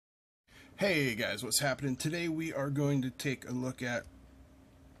Hey guys, what's happening? Today we are going to take a look at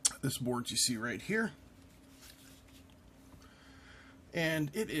this board you see right here. And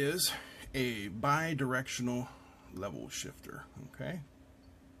it is a bi-directional level shifter, okay?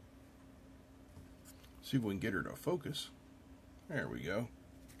 See if we can get her to focus. There we go.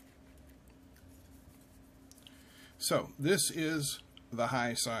 So this is the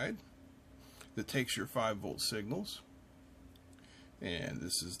high side that takes your 5-volt signals. And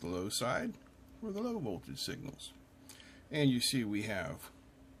this is the low side for the low voltage signals. And you see we have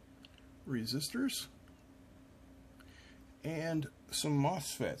resistors and some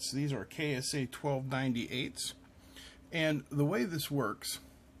MOSFETs. These are KSA 1298s. And the way this works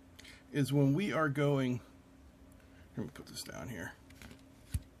is when we are going, let me put this down here.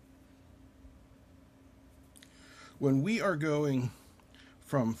 When we are going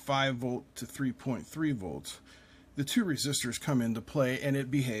from 5 volt to 3.3 volts, the two resistors come into play and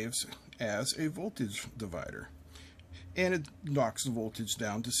it behaves as a voltage divider. And it knocks the voltage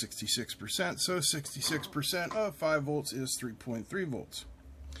down to 66%. So 66% of 5 volts is 3.3 volts.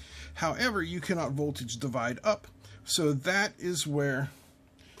 However, you cannot voltage divide up. So that is where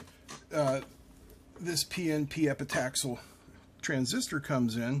this PNP epitaxial transistor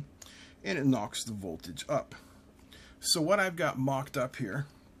comes in and it knocks the voltage up. So what I've got mocked up here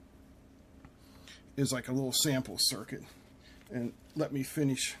is like a little sample circuit, and let me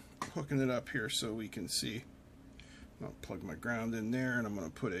finish hooking it up here so we can see. I'll plug my ground in there, and I'm going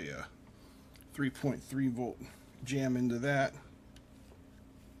to put a 3.3 volt jam into that.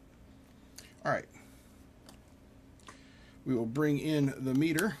 Alright, we will bring in the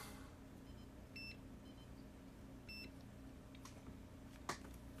meter,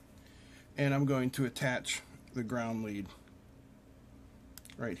 and I'm going to attach the ground lead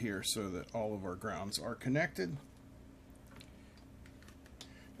right here so that all of our grounds are connected.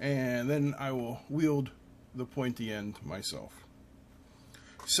 And then I will wield the pointy end myself.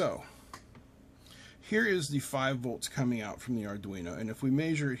 So here is the 5 volts coming out from the Arduino, and if we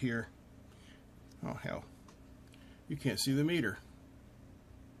measure it here, oh hell, you can't see the meter.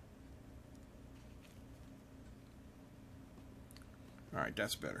 Alright,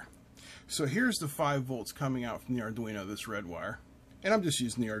 that's better. So here's the 5 volts coming out from the Arduino, this red wire. And I'm just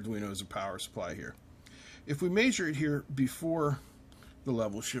using the Arduino as a power supply here. If we measure it here before the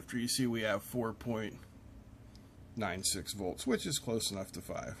level shifter, you see we have 4.96 volts, which is close enough to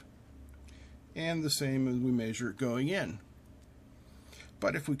 5. And the same as we measure it going in.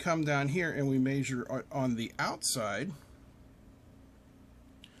 But if we come down here and we measure on the outside,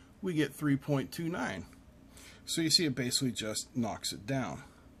 we get 3.29. So you see it basically just knocks it down.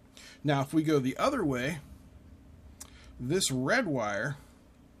 Now if we go the other way, this red wire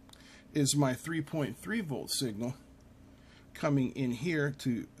is my 3.3 volt signal coming in here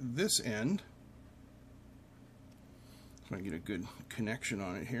to this end. So I get a good connection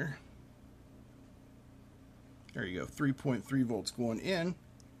on it here. There you go, 3.3 volts going in,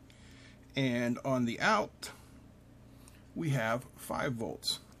 and on the out we have 5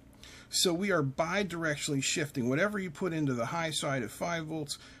 volts. So we are bi-directionally shifting. Whatever you put into the high side at 5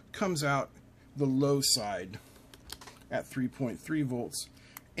 volts comes out the low side at 3.3 volts,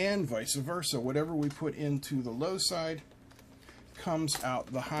 and vice versa. Whatever we put into the low side comes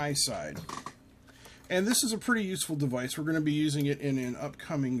out the high side. And this is a pretty useful device. We're going to be using it in an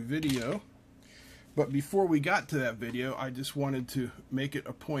upcoming video. But before we got to that video, I just wanted to make it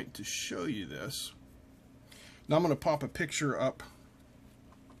a point to show you this. Now I'm going to pop a picture up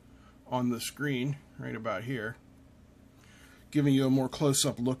on the screen right about here, giving you a more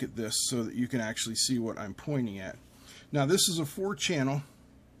close-up look at this so that you can actually see what I'm pointing at. Now this is a 4-channel,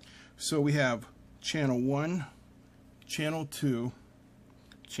 so we have channel 1, channel 2,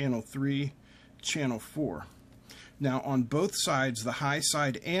 channel 3, channel 4. Now on both sides, the high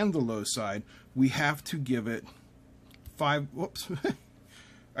side and the low side, we have to give it 5, whoops,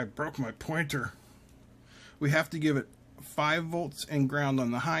 I broke my pointer. We have to give it 5 volts and ground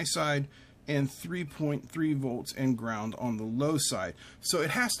on the high side and 3.3 volts and ground on the low side. So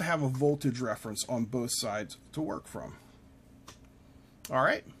it has to have a voltage reference on both sides to work from.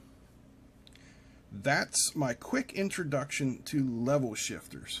 Alright, that's my quick introduction to level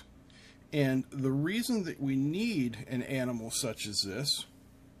shifters. And the reason that we need an animal such as this,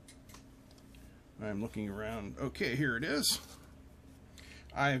 I'm looking around, okay, here it is.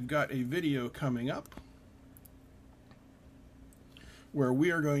 I've got a video coming up where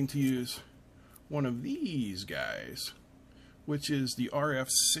we are going to use one of these guys, which is the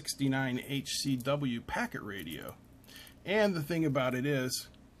RF69HCW packet radio. And the thing about it is,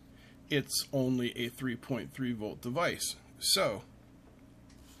 it's only a 3.3 volt device. So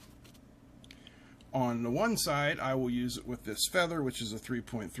On the one side, I will use it with this feather, which is a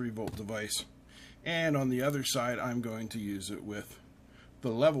 3.3 volt device. And on the other side, I'm going to use it with the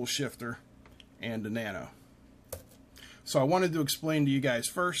level shifter and a nano. So I wanted to explain to you guys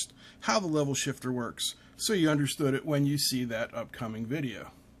first how the level shifter works, so you understood it when you see that upcoming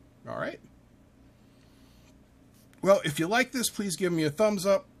video. All right? Well, if you like this, please give me a thumbs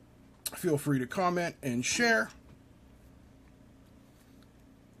up. Feel free to comment and share.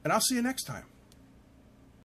 And I'll see you next time.